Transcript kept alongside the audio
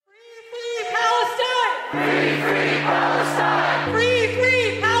Free, free Palestine! Free,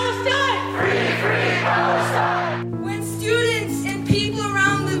 free Palestine! Free, free Palestine! When students and people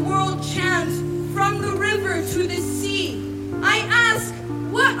around the world chant from the river to the sea, I ask,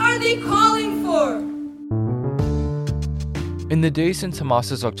 what are they calling for? In the days since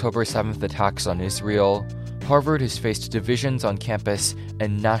Hamas's October 7th attacks on Israel, Harvard has faced divisions on campus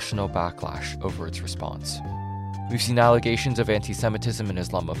and national backlash over its response. We've seen allegations of antisemitism and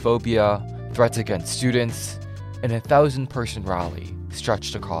Islamophobia, threats against students, and a 1,000-person rally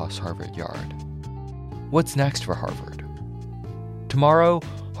stretched across Harvard Yard. What's next for Harvard? Tomorrow,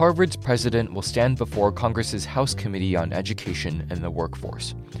 Harvard's president will stand before Congress's House Committee on Education and the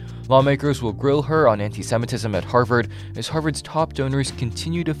Workforce. Lawmakers will grill her on anti-Semitism at Harvard as Harvard's top donors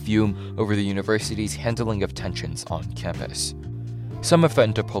continue to fume over the university's handling of tensions on campus. Some have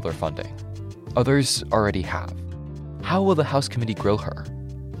threatened to pull their funding. Others already have. How will the House Committee grill her?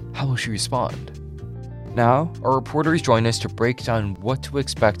 How will she respond? Now, our reporters join us to break down what to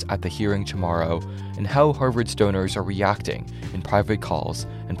expect at the hearing tomorrow and how Harvard's donors are reacting in private calls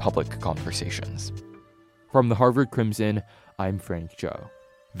and public conversations. From the Harvard Crimson, I'm Frank Zhou.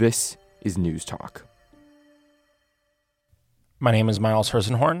 This is Newstalk. My name is Miles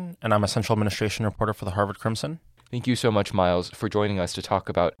Herszenhorn, and I'm a Central Administration reporter for the Harvard Crimson. Thank you so much, Miles, for joining us to talk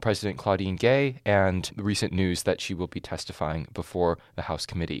about President Claudine Gay and the recent news that she will be testifying before the House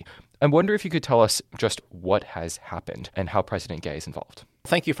Committee. I wonder if you could tell us just what has happened and how President Gay is involved.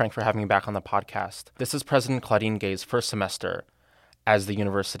 Thank you, Frank, for having me back on the podcast. This is President Claudine Gay's first semester as the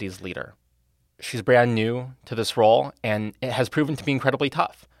university's leader. She's brand new to this role, and it has proven to be incredibly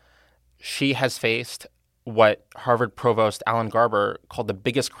tough. She has faced what Harvard Provost Alan Garber called the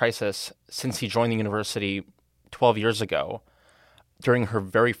biggest crisis since he joined the university 12 years ago during her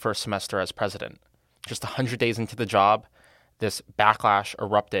very first semester as president. Just 100 days into the job, this backlash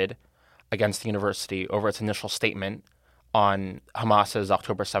erupted against the university over its initial statement on Hamas's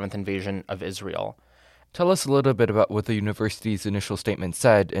October 7th invasion of Israel. Tell us a little bit about what the university's initial statement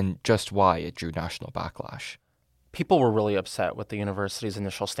said and just why it drew national backlash. People were really upset with the university's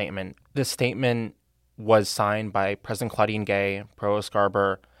initial statement. This statement was signed by President Claudine Gay, Provost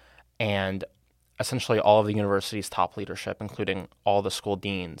Garber, and essentially all of the university's top leadership, including all the school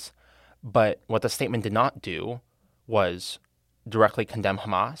deans. But what the statement did not do was directly condemn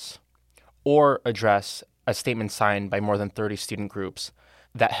Hamas or address a statement signed by more than 30 student groups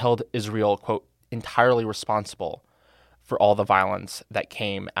that held Israel, quote, entirely responsible for all the violence that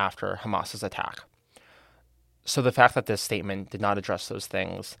came after Hamas's attack. So the fact that this statement did not address those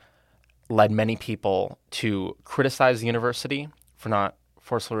things led many people to criticize the university for not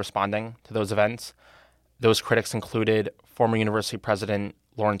forcefully responding to those events. Those critics included former university president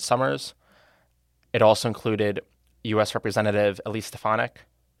Lawrence Summers. It also included U.S. Representative Elise Stefanik,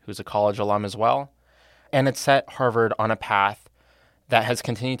 who's a college alum as well. And it set Harvard on a path that has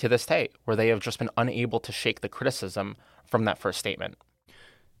continued to this day, where they have just been unable to shake the criticism from that first statement.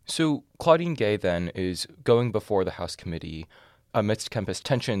 So Claudine Gay then is going before the House Committee amidst campus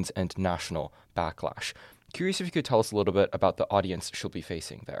tensions and national backlash. Curious if you could tell us a little bit about the audience she'll be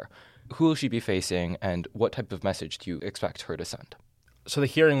facing there. Who will she be facing, and what type of message do you expect her to send? So the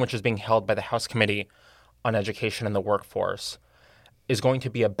hearing, which is being held by the House Committee on Education and the Workforce, is going to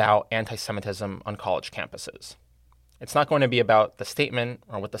be about anti-Semitism on college campuses. It's not going to be about the statement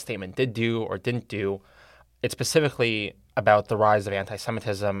or what the statement did do or didn't do. It's specifically about the rise of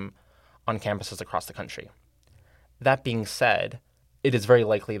anti-Semitism on campuses across the country. That being said, it is very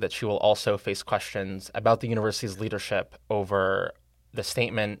likely that she will also face questions about the university's leadership over the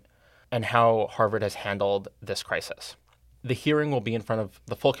statement and how Harvard has handled this crisis. The hearing will be in front of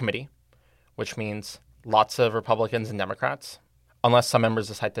the full committee, which means lots of Republicans and Democrats. Unless some members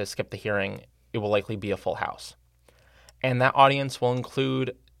decide to skip the hearing, it will likely be a full House. And that audience will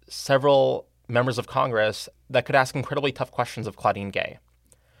include several members of Congress that could ask incredibly tough questions of Claudine Gay.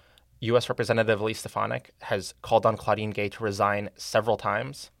 U.S. Representative Elise Stefanik has called on Claudine Gay to resign several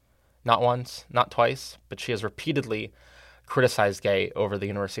times. Not once, not twice, but she has repeatedly criticized Gay over the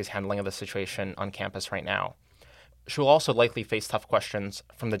university's handling of the situation on campus right now. She will also likely face tough questions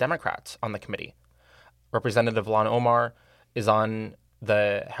from the Democrats on the committee. Representative Lon Omar is on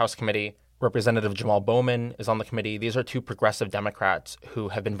the House Committee. Representative Jamal Bowman is on the committee. These are two progressive Democrats who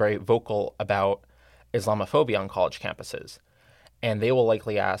have been very vocal about Islamophobia on college campuses. And they will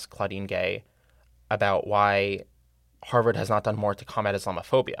likely ask Claudine Gay about why Harvard has not done more to combat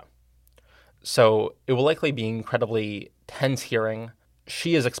Islamophobia. So it will likely be an incredibly tense hearing.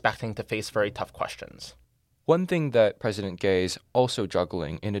 She is expecting to face very tough questions. One thing that President Gay is also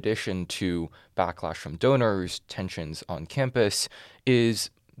juggling, in addition to backlash from donors, tensions on campus,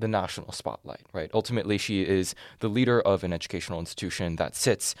 is the national spotlight, right? Ultimately, she is the leader of an educational institution that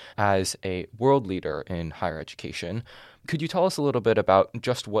sits as a world leader in higher education. Could you tell us a little bit about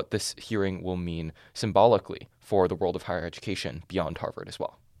just what this hearing will mean symbolically for the world of higher education beyond Harvard as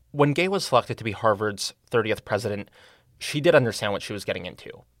well? When Gay was selected to be Harvard's 30th president, she did understand what she was getting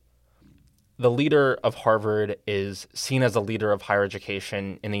into. The leader of Harvard is seen as a leader of higher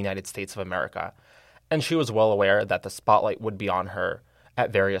education in the United States of America, and she was well aware that the spotlight would be on her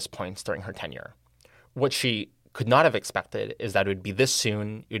at various points during her tenure. What she could not have expected is that it would be this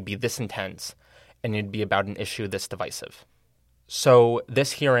soon, it would be this intense, and it would be about an issue this divisive. So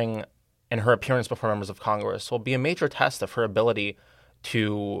this hearing and her appearance before members of Congress will be a major test of her ability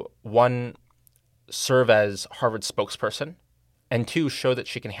to, one, serve as Harvard's spokesperson, and two, show that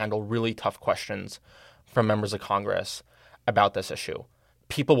she can handle really tough questions from members of Congress about this issue.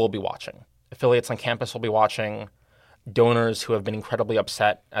 People will be watching. Affiliates on campus will be watching. Donors who have been incredibly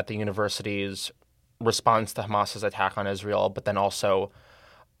upset at the university's response to Hamas's attack on Israel, but then also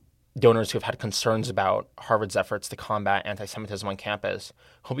donors who have had concerns about Harvard's efforts to combat anti-Semitism on campus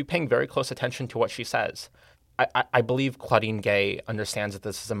will be paying very close attention to what she says. I believe Claudine Gay understands that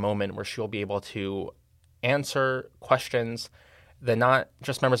this is a moment where she will be able to answer questions that not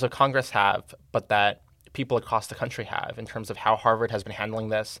just members of Congress have, but that people across the country have in terms of how Harvard has been handling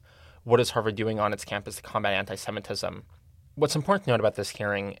this. What is Harvard doing on its campus to combat anti-Semitism? What's important to note about this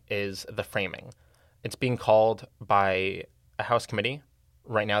hearing is the framing. It's being called by a House committee.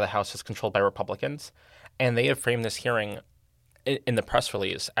 Right now, the House is controlled by Republicans, and they have framed this hearing in the press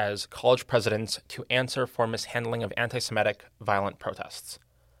release as college presidents to answer for mishandling of anti-Semitic violent protests.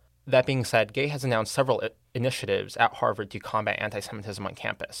 That being said, Gay has announced several initiatives at Harvard to combat anti-Semitism on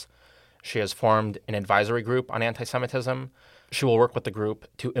campus. She has formed an advisory group on anti-Semitism. She will work with the group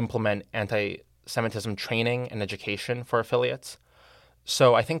to implement anti-Semitism training and education for affiliates.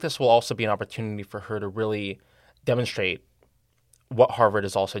 So I think this will also be an opportunity for her to really demonstrate what Harvard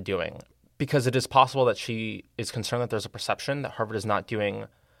is also doing, because it is possible that she is concerned that there's a perception that Harvard is not doing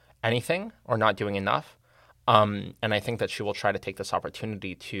anything or not doing enough. And I think that she will try to take this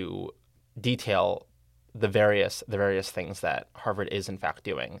opportunity to detail the various things that Harvard is in fact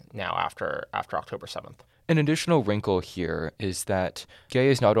doing now after October 7th. An additional wrinkle here is that Gay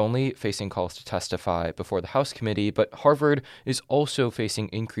is not only facing calls to testify before the House committee, but Harvard is also facing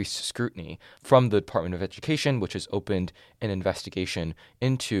increased scrutiny from the Department of Education, which has opened an investigation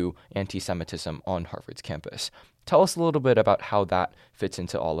into anti-Semitism on Harvard's campus. Tell us a little bit about how that fits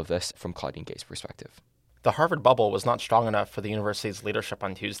into all of this from Claudine Gay's perspective. The Harvard bubble was not strong enough for the university's leadership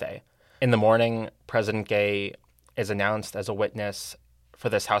on Tuesday. In the morning, President Gay is announced as a witness for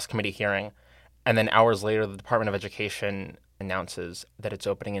this House committee hearing. And then hours later, the Department of Education announces that it's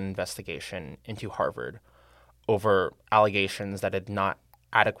opening an investigation into Harvard over allegations that did not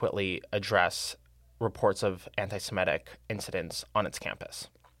adequately address reports of anti-Semitic incidents on its campus.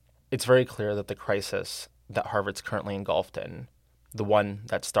 It's very clear that the crisis that Harvard's currently engulfed in, the one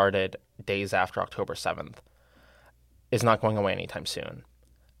that started days after October 7th, is not going away anytime soon.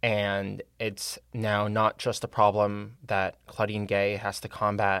 And it's now not just a problem that Claudine Gay has to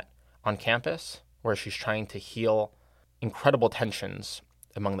combat on campus, where she's trying to heal incredible tensions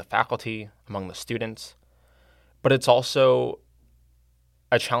among the faculty, among the students, but it's also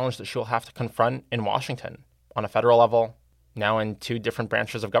a challenge that she'll have to confront in Washington on a federal level, now in two different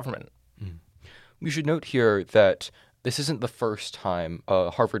branches of government. We should note here that this isn't the first time a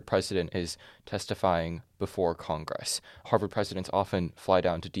Harvard president is testifying before Congress. Harvard presidents often fly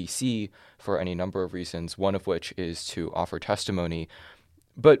down to D.C. for any number of reasons, one of which is to offer testimony.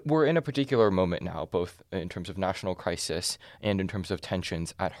 But we're in a particular moment now, both in terms of national crisis and in terms of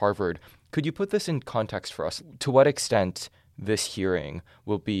tensions at Harvard. Could you put this in context for us? To what extent this hearing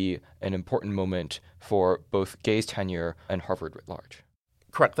will be an important moment for both Gay's tenure and Harvard writ large?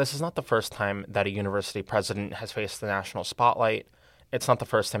 Correct. This is not the first time that a university president has faced the national spotlight. It's not the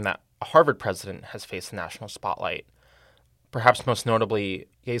first time that a Harvard president has faced the national spotlight. Perhaps most notably,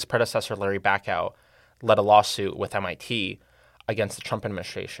 Gay's predecessor, Larry Bacow, led a lawsuit with MIT against the Trump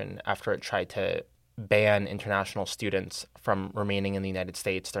administration after it tried to ban international students from remaining in the United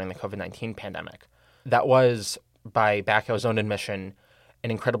States during the COVID-19 pandemic. That was, by Bacow's own admission,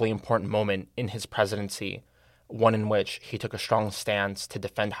 an incredibly important moment in his presidency, one in which he took a strong stance to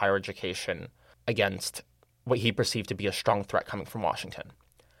defend higher education against what he perceived to be a strong threat coming from Washington.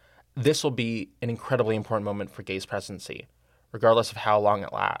 This will be an incredibly important moment for Gay's presidency, regardless of how long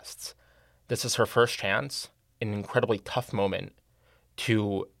it lasts. This is her first chance, an incredibly tough moment,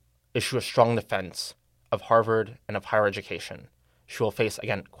 to issue a strong defense of Harvard and of higher education. She will face,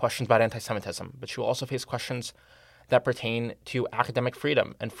 again, questions about anti-Semitism, but she will also face questions that pertain to academic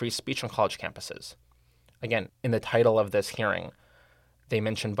freedom and free speech on college campuses. Again, in the title of this hearing, they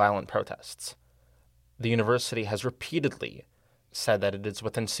mention violent protests. The university has repeatedly said that it is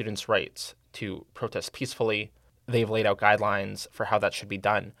within students' rights to protest peacefully. They've laid out guidelines for how that should be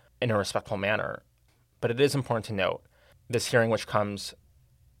done in a respectful manner. But it is important to note, this hearing, which comes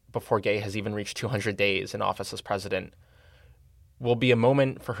before Gay has even reached 200 days in office as president, will be a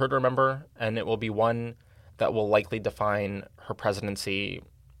moment for her to remember, and it will be one that will likely define her presidency,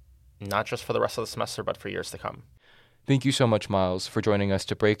 not just for the rest of the semester, but for years to come. Thank you so much, Miles, for joining us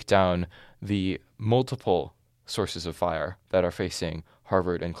to break down the multiple sources of fire that are facing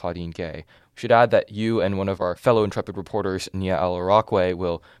Harvard and Claudine Gay. We should add that you and one of our fellow Intrepid reporters, Nia El-Arakwe,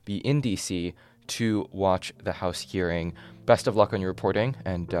 will be in D.C. to watch the House hearing. Best of luck on your reporting,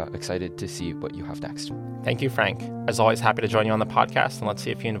 and excited to see what you have next. Thank you, Frank. As always, happy to join you on the podcast, and let's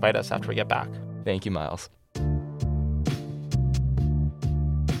see if you invite us after we get back. Thank you, Miles.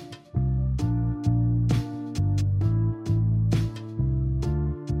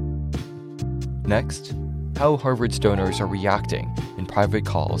 Next, how Harvard's donors are reacting in private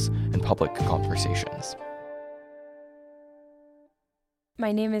calls and public conversations.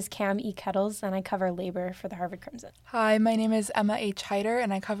 My name is Cam E. Kettles, and I cover labor for the Harvard Crimson. Hi, my name is Emma H. Haidar,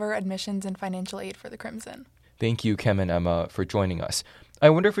 and I cover admissions and financial aid for the Crimson. Thank you, Cam and Emma, for joining us. I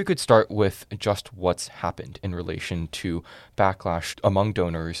wonder if we could start with just what's happened in relation to backlash among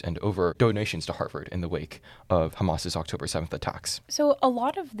donors and over donations to Harvard in the wake of Hamas's October 7th attacks. So a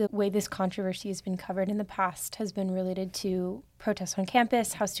lot of the way this controversy has been covered in the past has been related to protests on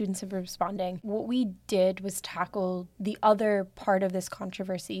campus, how students have been responding. What we did was tackle the other part of this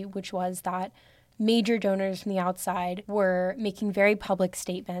controversy, which was that major donors from the outside were making very public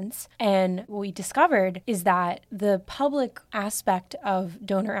statements. And what we discovered is that the public aspect of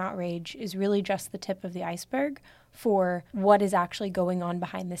donor outrage is really just the tip of the iceberg for what is actually going on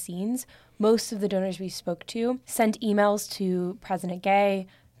behind the scenes. Most of the donors we spoke to sent emails to President Gay,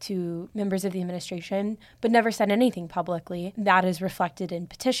 to members of the administration, but never said anything publicly. That is reflected in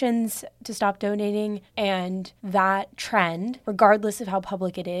petitions to stop donating, and that trend, regardless of how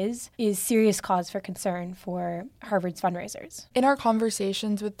public it is serious cause for concern for Harvard's fundraisers. In our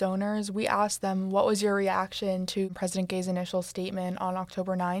conversations with donors, we asked them, what was your reaction to President Gay's initial statement on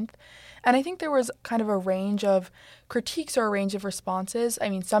October 9th? And I think there was kind of a range of critiques or a range of responses. I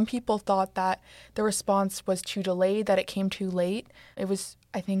mean, some people thought that the response was too delayed, that it came too late. It was,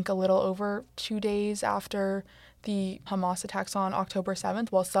 I think, a little over 2 days after the Hamas attacks on October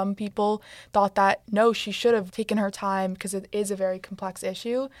 7th, while some people thought that, no, she should have taken her time because it is a very complex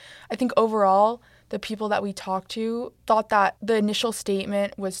issue. I think overall, the people that we talked to thought that the initial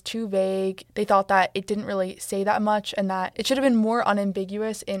statement was too vague. They thought that it didn't really say that much and that it should have been more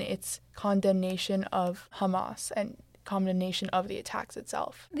unambiguous in its condemnation of Hamas and condemnation of the attacks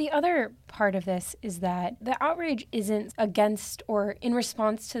itself. The other part of this is that the outrage isn't against or in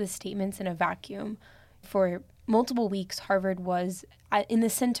response to the statements in a vacuum. For multiple weeks, Harvard was in the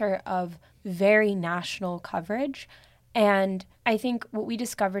center of very national coverage. And I think what we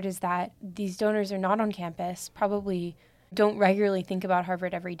discovered is that these donors are not on campus, probably don't regularly think about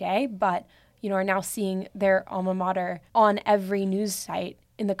Harvard every day, but are now seeing their alma mater on every news site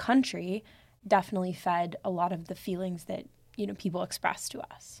in the country. Definitely fed a lot of the feelings that people express to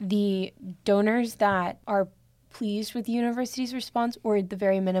us. The donors that are pleased with the university's response, or at the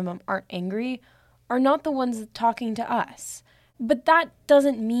very minimum aren't angry, are not the ones talking to us. But that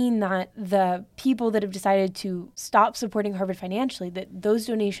doesn't mean that the people that have decided to stop supporting Harvard financially, that those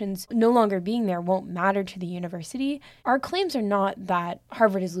donations no longer being there won't matter to the university. Our claims are not that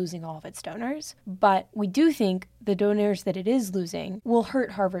Harvard is losing all of its donors, but we do think the donors that it is losing will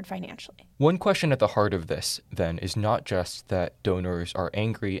hurt Harvard financially. One question at the heart of this, then, is not just that donors are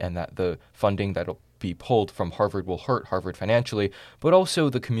angry and that the funding that'll be pulled from Harvard will hurt Harvard financially, but also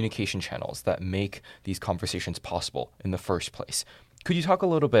the communication channels that make these conversations possible in the first place. Could you talk a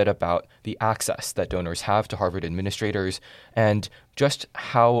little bit about the access that donors have to Harvard administrators and just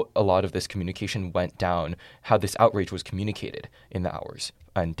how a lot of this communication went down, how this outrage was communicated in the hours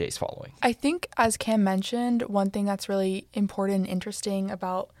and days following? I think, as Cam mentioned, one thing that's really important and interesting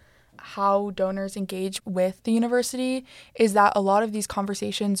about how donors engage with the university is that a lot of these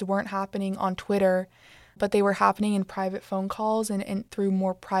conversations weren't happening on Twitter, but they were happening in private phone calls and through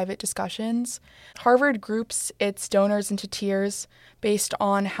more private discussions. Harvard groups its donors into tiers based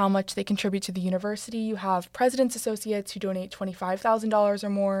on how much they contribute to the university. You have president's associates who donate $25,000 or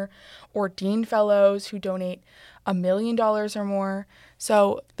more, or dean fellows who donate $1 million or more.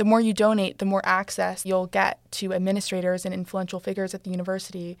 So the more you donate, the more access you'll get to administrators and influential figures at the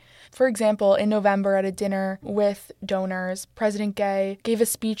university. For example, in November at a dinner with donors, President Gay gave a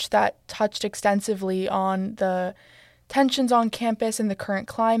speech that touched extensively on the tensions on campus and the current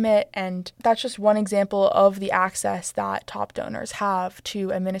climate, and that's just one example of the access that top donors have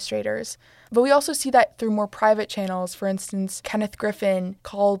to administrators. But we also see that through more private channels. For instance, Kenneth Griffin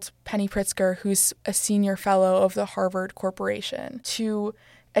called Penny Pritzker, who's a senior fellow of the Harvard Corporation, to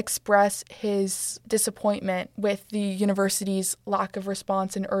express his disappointment with the university's lack of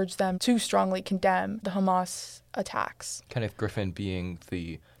response and urge them to strongly condemn the Hamas attacks. Kenneth Griffin being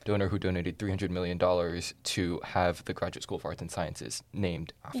the donor who donated $300 million to have the Graduate School of Arts and Sciences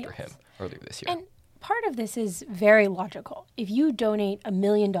named after him earlier this year. And part of this is very logical. If you donate $1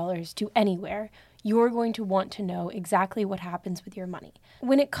 million to anywhere, you're going to want to know exactly what happens with your money.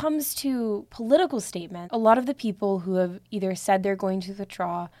 When it comes to political statements, a lot of the people who have either said they're going to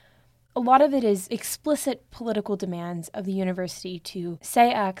withdraw, a lot of it is explicit political demands of the university to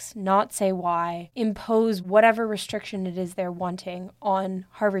say X, not say Y, impose whatever restriction it is they're wanting on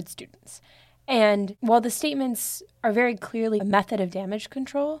Harvard students. And while the statements are very clearly a method of damage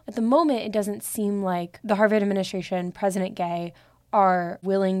control, at the moment it doesn't seem like the Harvard administration, President Gay, are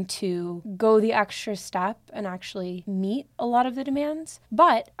willing to go the extra step and actually meet a lot of the demands.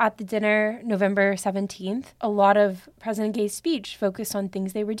 But at the dinner, November 17th, a lot of President Gay's speech focused on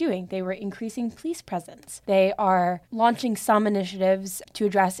things they were doing. They were increasing police presence. They are launching some initiatives to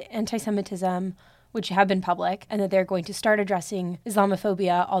address anti-Semitism, which have been public, and that they're going to start addressing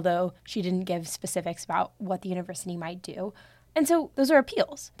Islamophobia, although she didn't give specifics about what the university might do. And so those are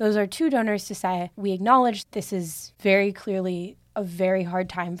appeals. Those are two donors to say, we acknowledge this is very clearly a very hard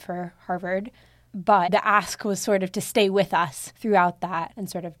time for Harvard, but the ask was sort of to stay with us throughout that and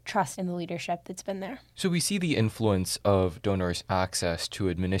sort of trust in the leadership that's been there. So we see the influence of donors' access to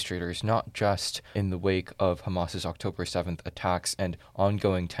administrators not just in the wake of Hamas's October 7th attacks and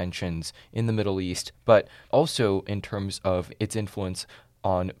ongoing tensions in the Middle East, but also in terms of its influence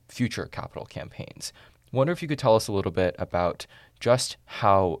on future capital campaigns. Wonder if you could tell us a little bit about just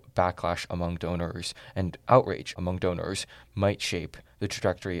how backlash among donors and outrage among donors might shape the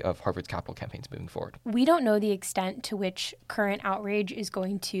trajectory of Harvard's capital campaigns moving forward. We don't know the extent to which current outrage is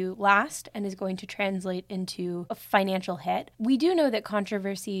going to last and is going to translate into a financial hit. We do know that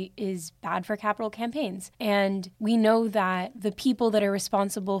controversy is bad for capital campaigns, and we know that the people that are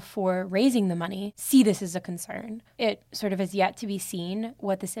responsible for raising the money see this as a concern. It sort of is yet to be seen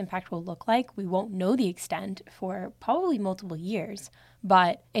what this impact will look like. We won't know the extent for probably multiple years.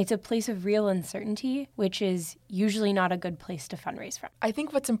 But it's a place of real uncertainty, which is usually not a good place to fundraise from. I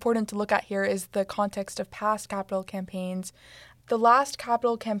think what's important to look at here is the context of past capital campaigns. The last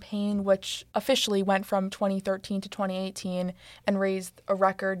capital campaign, which officially went from 2013 to 2018 and raised a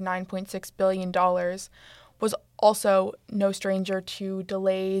record $9.6 billion, was also no stranger to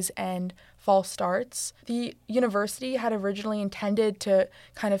delays and false starts. The university had originally intended to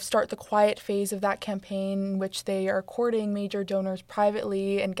kind of start the quiet phase of that campaign, in which they are courting major donors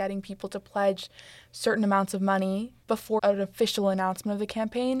privately and getting people to pledge certain amounts of money before an official announcement of the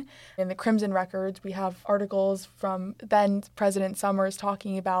campaign. In the Crimson Records, we have articles from then President Summers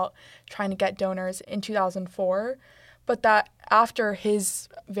talking about trying to get donors in 2004. But that after his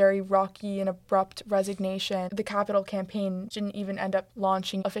very rocky and abrupt resignation, the capital campaign didn't even end up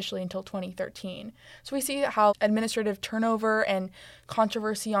launching officially until 2013. So we see how administrative turnover and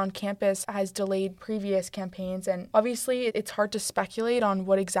controversy on campus has delayed previous campaigns. And obviously, it's hard to speculate on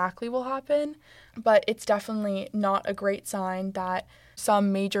what exactly will happen, but it's definitely not a great sign that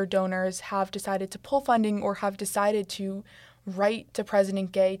some major donors have decided to pull funding or have decided to write to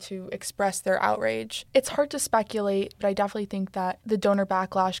President Gay to express their outrage. It's hard to speculate, but I definitely think that the donor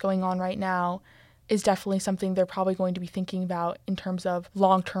backlash going on right now is definitely something they're probably going to be thinking about in terms of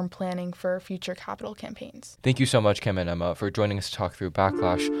long-term planning for future capital campaigns. Thank you so much, Kim and Emma, for joining us to talk through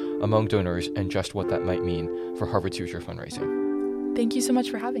backlash among donors and just what that might mean for Harvard's future fundraising. Thank you so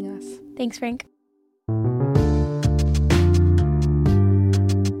much for having us. Thanks, Frank.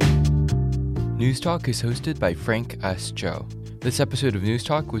 Newstalk is hosted by Frank S. Zhou. This episode of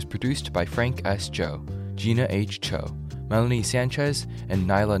Newstalk was produced by Frank S. Zhou, Gina H. Cho, Melanie Sanchez, and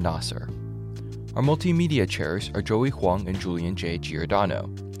Nyla Nasser. Our multimedia chairs are Joey Huang and Julian J. Giordano.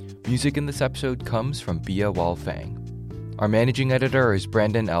 Music in this episode comes from Bia Wal Fang. Our managing editor is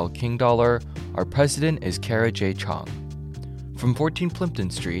Brandon L. Kingdollar. Our president is Kara J. Chong. From 14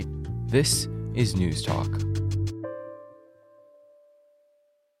 Plimpton Street, this is Newstalk.